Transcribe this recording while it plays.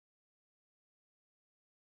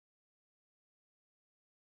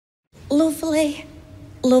Lovely,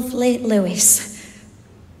 lovely Lewis.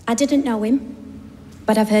 I didn't know him,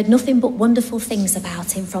 but I've heard nothing but wonderful things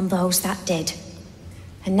about him from those that did.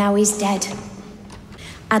 And now he's dead.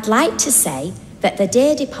 I'd like to say that the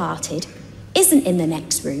dear departed isn't in the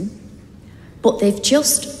next room, but they've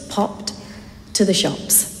just popped to the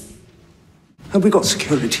shops. Have we got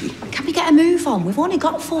security? Can we get a move on? We've only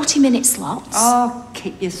got 40-minute slots. Oh,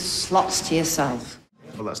 keep your slots to yourself.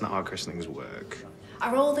 Well, that's not how christenings work.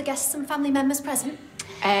 Are all the guests and family members present?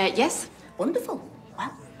 Yes. Wonderful.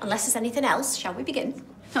 Well, unless there's anything else, shall we begin?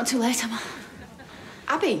 Not too late, am I?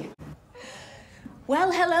 Abby.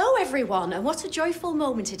 Well, hello, everyone, and what a joyful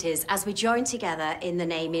moment it is as we join together in the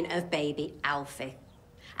naming of baby Alfie.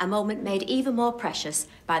 A moment made even more precious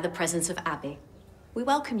by the presence of Abby. We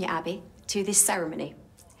welcome you, Abby, to this ceremony.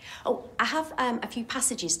 Oh, I have a few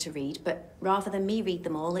passages to read, but rather than me read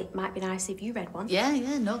them all, it might be nice if you read one. Yeah,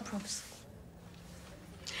 no problems.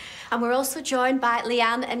 And we're also joined by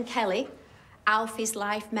Leanne and Kelly, Alfie's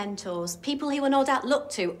life mentors, people he will no doubt look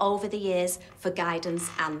to over the years for guidance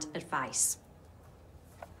and advice.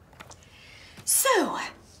 So,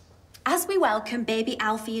 as we welcome baby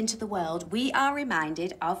Alfie into the world, we are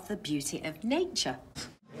reminded of the beauty of nature.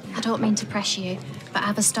 I don't mean to pressure you, but I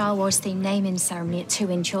have a Star Wars-themed naming ceremony at 2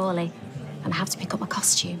 in Chorley, and I have to pick up my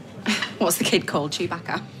costume. What's the kid called,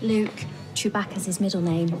 Chewbacca? Luke. Chewbacca's his middle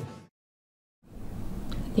name.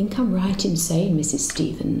 I think I'm right in saying, Mrs.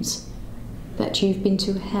 Stevens, that you've been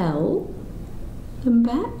to hell and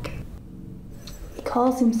back? He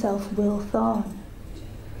calls himself Will Thorne,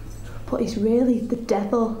 but he's really the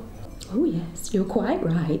devil. Oh yes, you're quite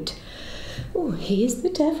right. Oh, he is the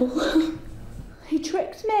devil. He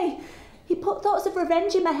tricked me. He put thoughts of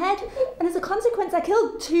revenge in my head, and as a consequence I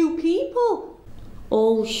killed 2 people.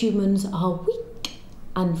 All humans are weak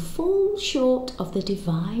and fall short of the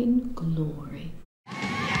divine glory.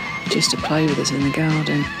 Used to play with us in the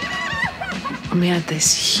garden. And we had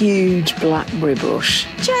this huge blackberry bush.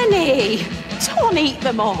 Jenny, don't eat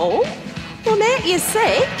them all. They'll make you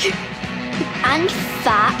sick. And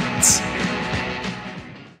fat.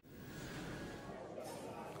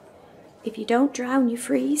 If you don't drown, you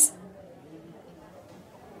freeze.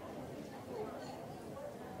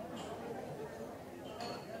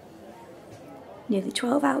 Nearly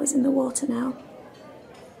 12 hours in the water now.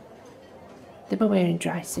 They were wearing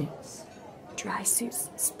dry suits. Dry suits,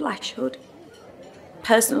 splash hood,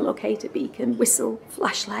 personal locator beacon, whistle,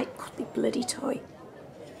 flashlight, godly bloody toy.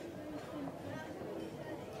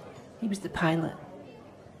 He was the pilot.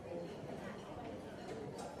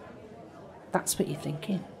 That's what you're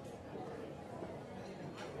thinking.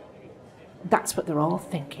 That's what they're all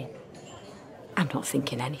thinking. I'm not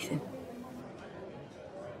thinking anything.